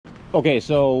Okay,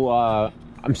 so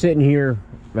I'm sitting here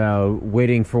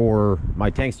waiting for my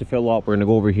tanks to fill up. We're gonna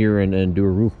go over here and do a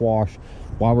roof wash.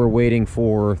 While we're waiting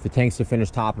for the tanks to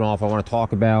finish topping off, I want to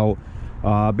talk about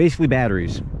basically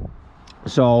batteries.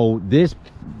 So this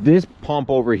pump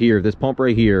over here, this pump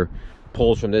right here,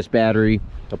 pulls from this battery.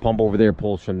 The pump over there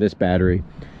pulls from this battery.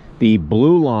 The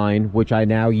blue line, which I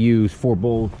now use for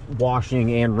both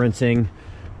washing and rinsing,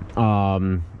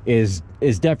 is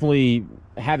definitely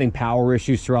having power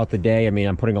issues throughout the day. I mean,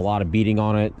 I'm putting a lot of beating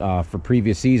on it. For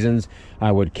previous seasons, I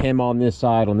would chem on this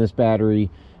side on this battery,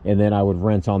 and then I would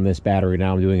rinse on this battery.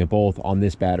 Now I'm doing it both on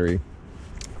this battery.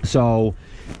 So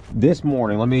this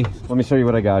morning, let me show you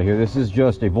what I got here. This is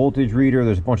just a voltage reader.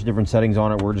 There's a bunch of different settings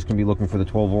on it. We're just gonna be looking for the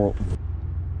 12 volt.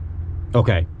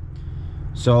 Okay,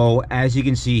 so as you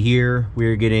can see here,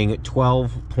 we're getting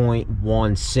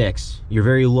 12.16. You're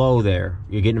very low there.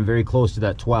 You're getting very close to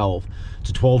that 12. It's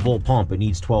a 12 volt pump. It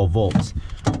needs 12 volts,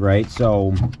 right?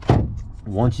 So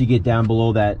once you get down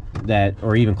below that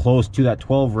or even close to that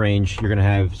 12 range, you're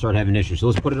gonna start having issues. So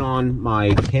let's put it on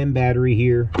my chem battery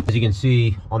here. As you can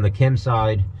see on the chem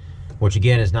side, which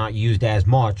again is not used as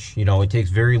much, you know, it takes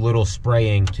very little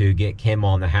spraying to get chem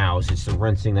on the house. It's the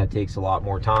rinsing that takes a lot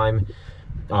more time.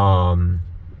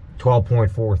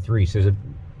 12.43, so there's a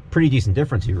pretty decent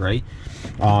difference here, right?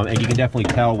 And you can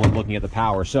definitely tell when looking at the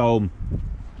power. So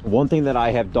one thing that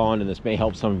I have done, and this may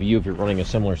help some of you if you're running a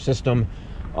similar system,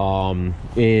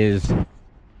 is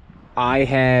I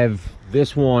have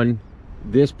this plug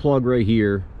right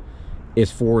here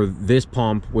is for this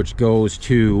pump, which goes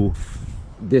to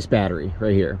this battery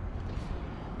right here.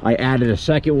 I added a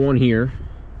second one here,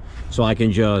 so I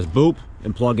can just boop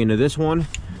and plug into this one.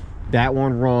 That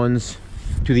one runs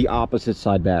to the opposite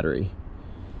side battery.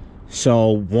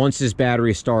 So once this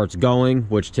battery starts going,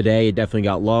 which today it definitely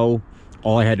got low,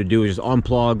 all I had to do is just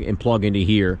unplug and plug into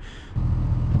here.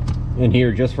 And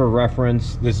here, just for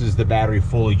reference, this is the battery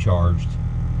fully charged.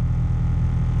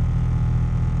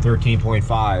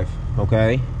 13.5,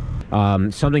 okay?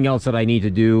 Something else that I need to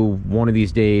do one of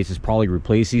these days is probably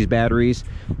replace these batteries.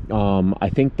 I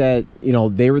think that, you know,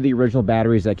 they were the original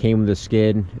batteries that came with the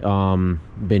skid.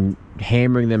 Been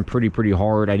hammering them pretty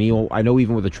hard. I know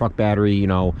even with a truck battery, you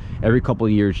know, every couple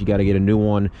of years you got to get a new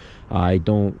one. I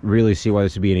don't really see why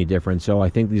this would be any different. So I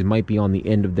think these might be on the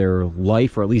end of their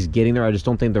life, or at least getting there. I just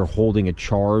don't think they're holding a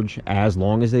charge as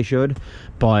long as they should.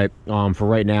 But for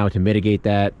right now, to mitigate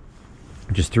that,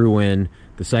 just threw in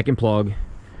the second plug.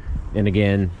 And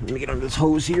again, let me get under this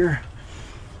hose here.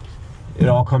 It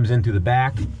all comes in through the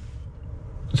back.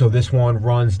 So this one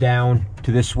runs down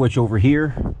to this switch over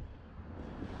here.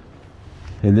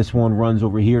 And this one runs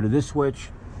over here to this switch.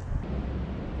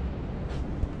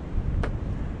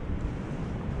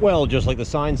 Well, just like the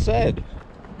sign said,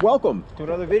 welcome to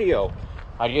another video.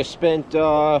 I just spent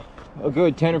a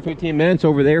good 10 or 15 minutes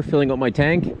over there filling up my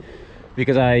tank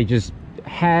because I just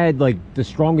had like the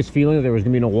strongest feeling that there was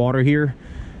gonna be no water here.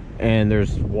 And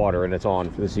there's water and it's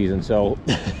on for the season, so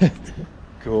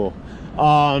cool.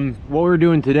 What we're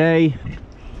doing today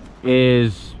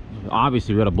is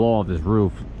obviously we got to blow off this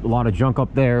roof. A lot of junk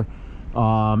up there,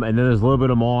 and then there's a little bit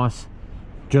of moss.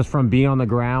 Just from being on the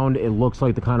ground, it looks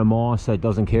like the kind of moss that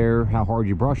doesn't care how hard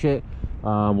you brush it.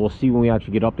 We'll see when we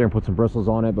actually get up there and put some bristles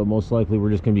on it, but most likely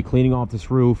we're just going to be cleaning off this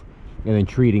roof and then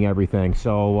treating everything.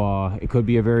 So it could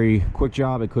be a very quick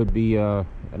job. It could be an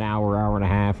hour and a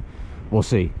half. We'll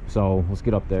see. So let's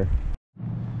get up there.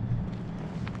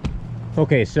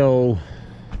 Okay, so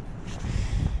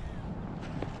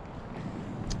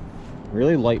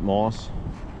really light moss.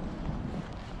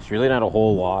 It's really not a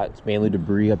whole lot. It's mainly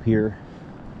debris up here.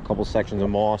 A couple sections of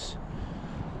moss.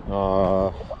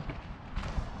 Very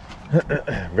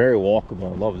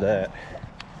walkable. I love that.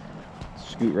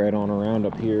 Scoot right on around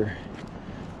up here.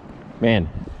 Man,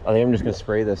 I think I'm just gonna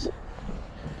spray this.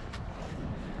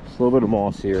 Just a little bit of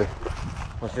moss here.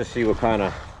 Let's just see what kind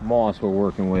of moss we're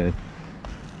working with.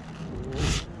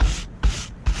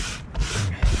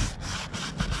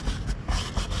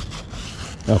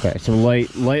 Okay, some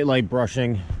light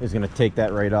brushing is going to take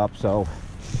that right up. So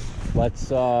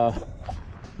let's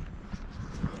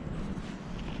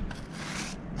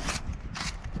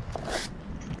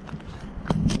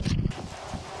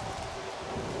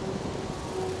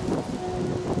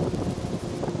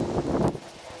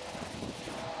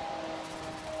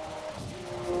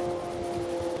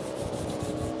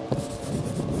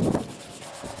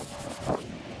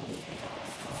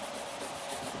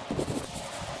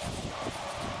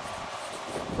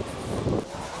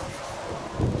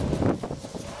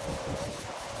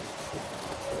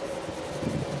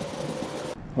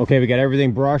okay, we got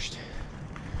everything brushed.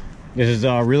 This is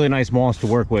a really nice moss to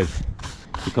work with.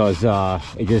 because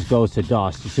it just goes to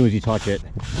dust as soon as you touch it.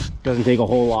 Doesn't take a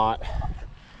whole lot.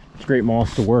 It's great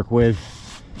moss to work with.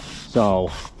 So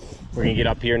we're gonna get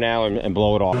up here now and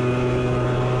blow it off.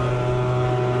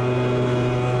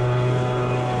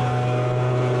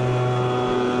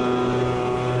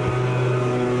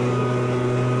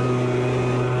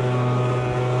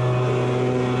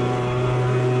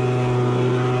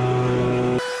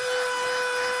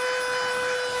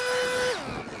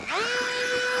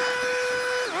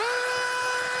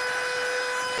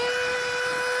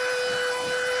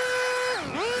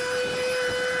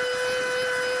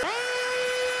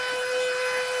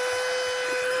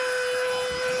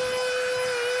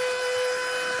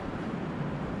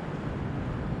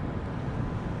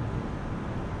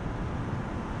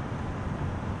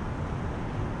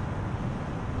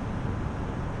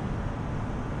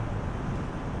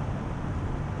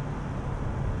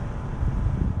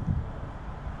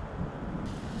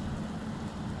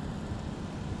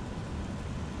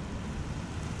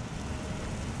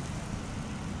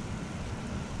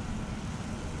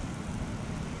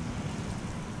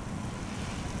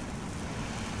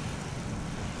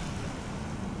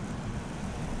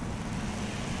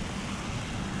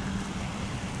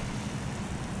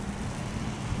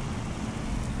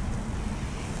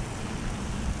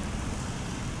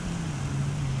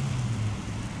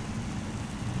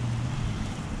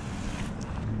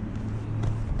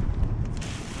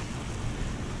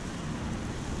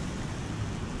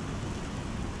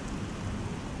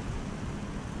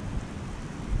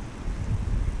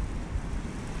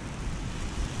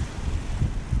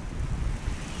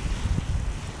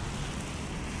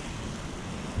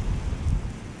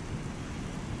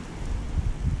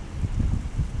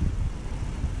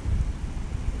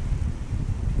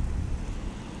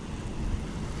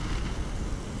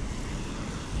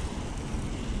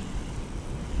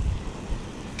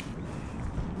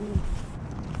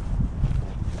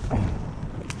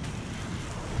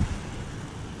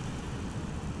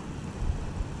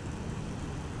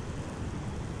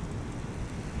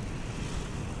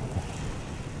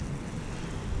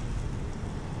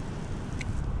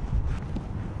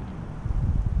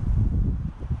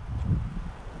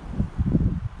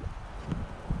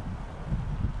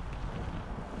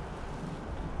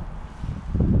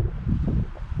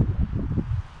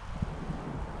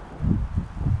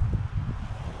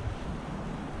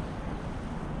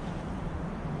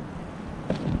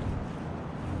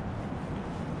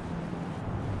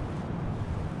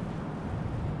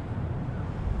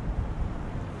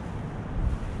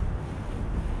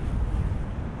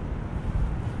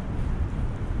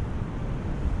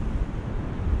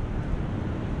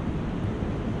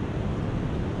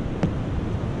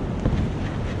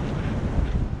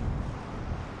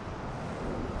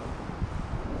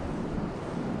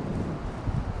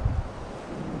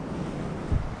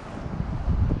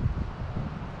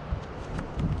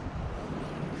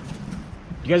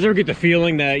 You guys ever get the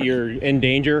feeling that you're in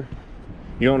danger?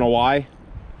 You don't know why?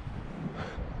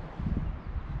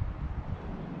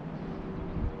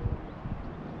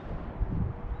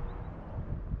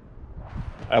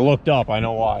 I looked up, I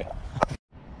know why.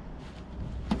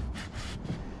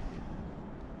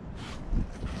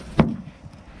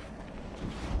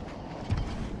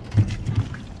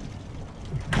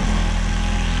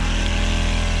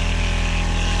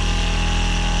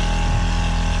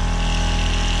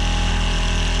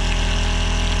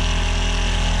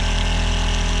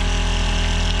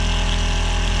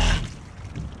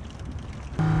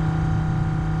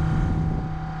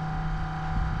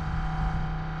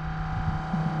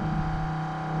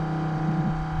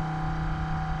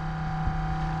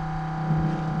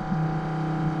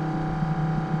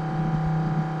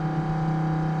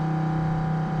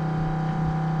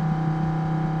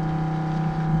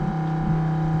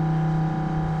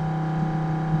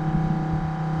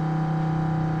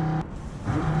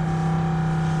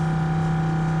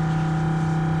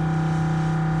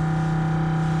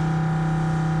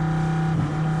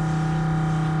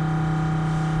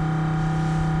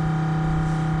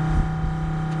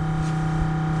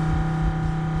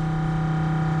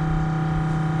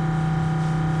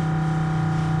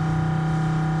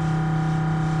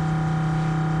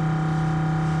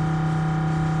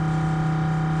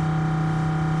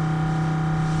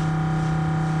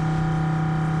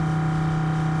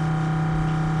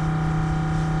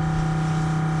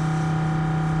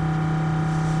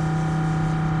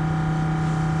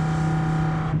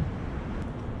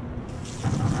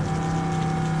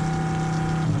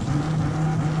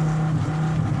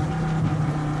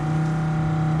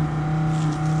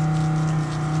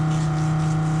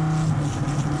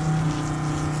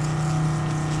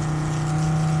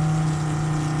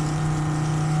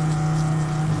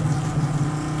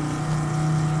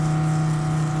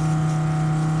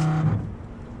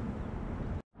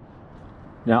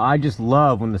 Now, I just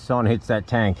love when the sun hits that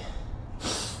tank.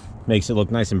 Makes it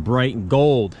look nice and bright and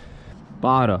gold.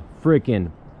 Bada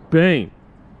freaking bing.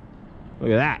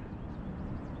 Look at that.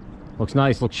 Looks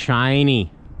nice, looks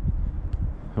shiny.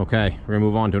 Okay, we're gonna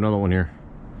move on to another one here.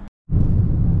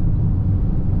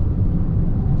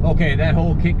 Okay, that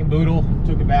whole kit and boodle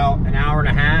took about an hour and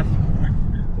a half.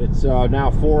 It's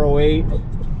now 4:08.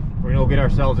 We're gonna go get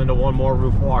ourselves into one more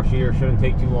roof wash here. Shouldn't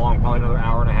take too long, probably another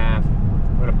hour and a half.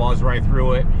 We're gonna buzz right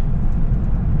through it.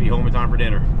 Be home in time for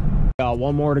dinner. Got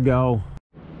one more to go.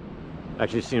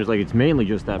 Actually, seems like it's mainly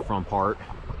just that front part.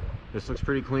 This looks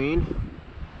pretty clean.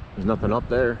 There's nothing up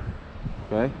there.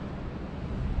 Okay.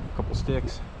 A couple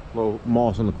sticks. A little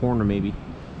moss on the corner maybe.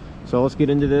 So let's get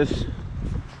into this.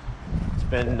 It's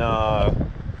been I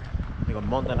think a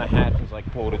month and a half since I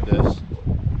quoted this.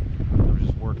 I'm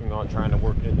just working on trying to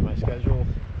work it into my schedule.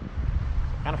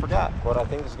 Kind of forgot, but I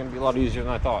think this is going to be a lot easier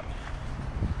than I thought.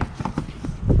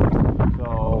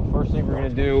 So first thing we're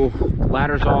going to do,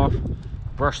 ladder's off,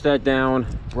 brush that down,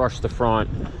 brush the front,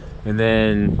 and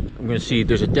then I'm going to see,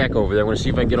 there's a deck over there. I'm going to see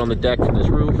if I can get on the deck from this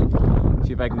roof,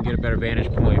 see if I can get a better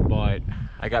vantage point, but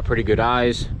I got pretty good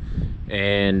eyes,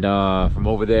 and from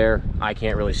over there I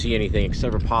can't really see anything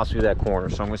except for possibly that corner,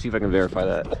 so I'm going to see if I can verify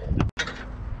that.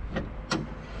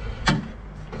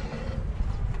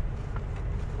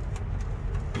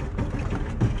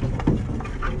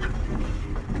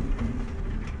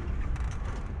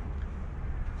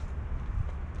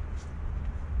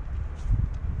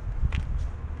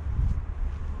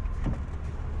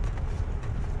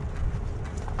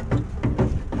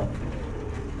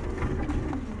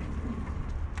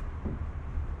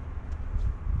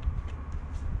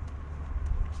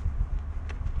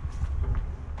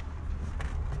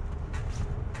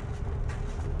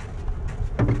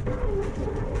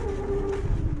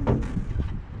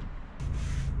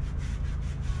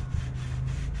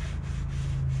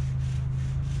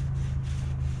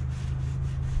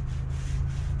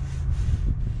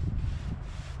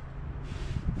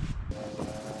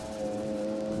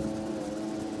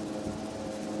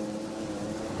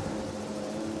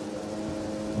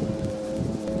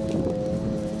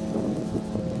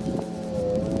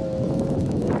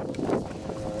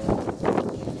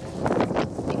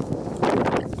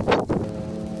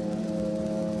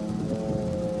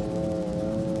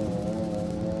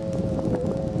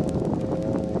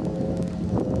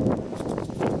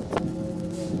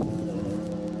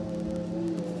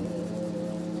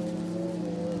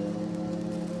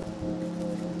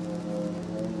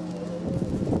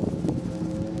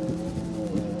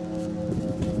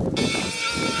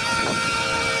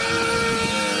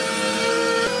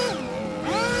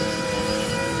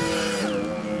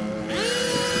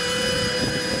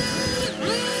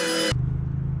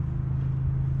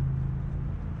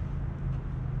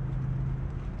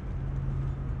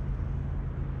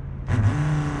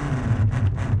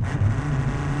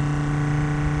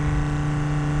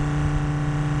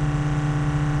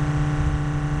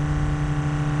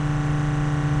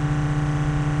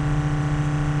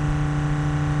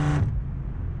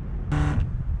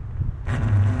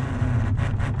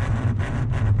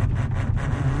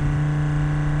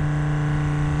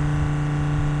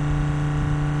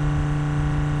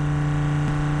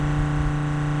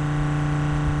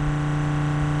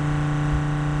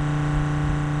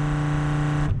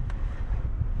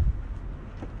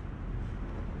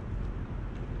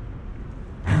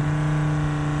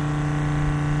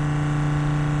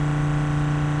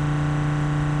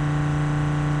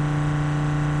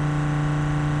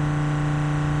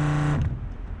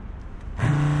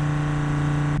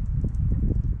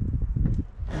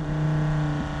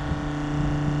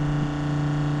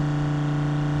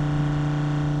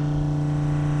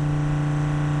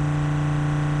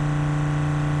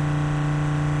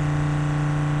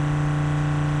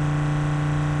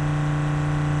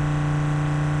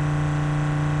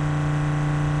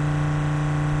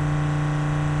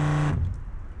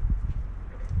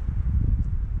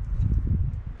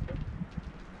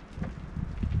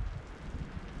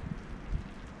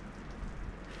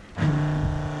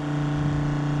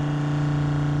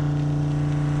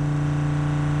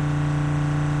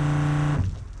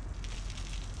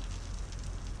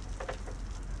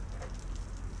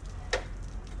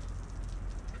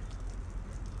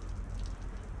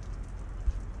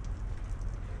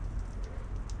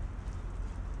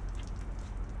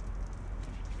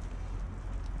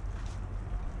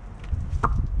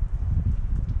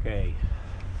 Okay.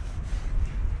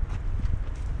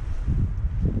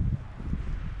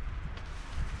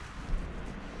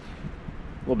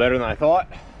 A little better than I thought.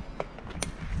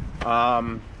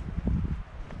 An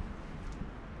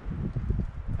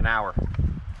hour.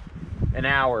 An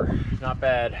hour, not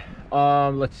bad.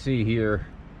 Let's see here.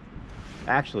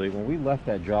 Actually, when we left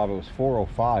that job, it was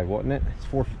 4:05, wasn't it? It's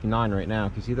 4:59 right now.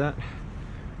 Can you see that?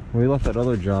 When we left that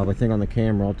other job, I think on the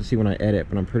camera, I'll have to see when I edit,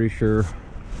 but I'm pretty sure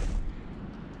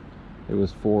it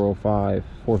was 4:05,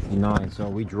 4:59. So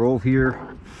we drove here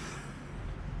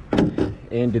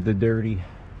and did the dirty.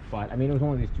 But I mean, it was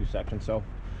only these 2 sections, so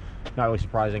not really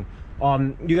surprising.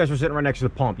 You guys were sitting right next to the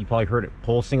pump. You probably heard it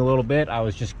pulsing a little bit. I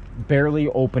was just barely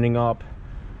opening up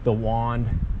the wand.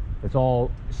 It's all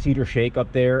cedar shake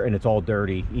up there, and it's all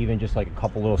dirty. Even just like a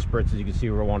couple little spritzes, you can see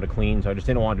where I wanted to clean. So I just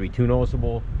didn't want it to be too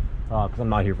noticeable, because I'm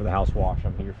not here for the house wash.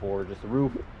 I'm here for just the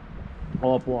roof,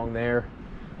 all up along there.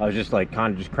 I was just like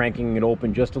kind of just cranking it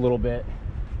open just a little bit,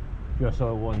 just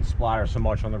so it wouldn't splatter so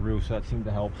much on the roof. So that seemed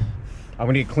to help. I'm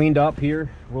gonna get cleaned up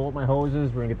here, roll up my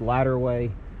hoses. We're gonna get the ladder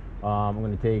away. I'm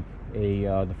gonna take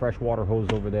the fresh water hose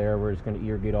over there. We're just gonna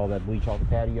irrigate all that bleach off the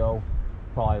patio,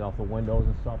 probably off the windows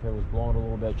and stuff. It was blowing a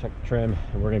little bit. Check the trim,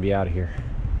 and we're gonna be out of here.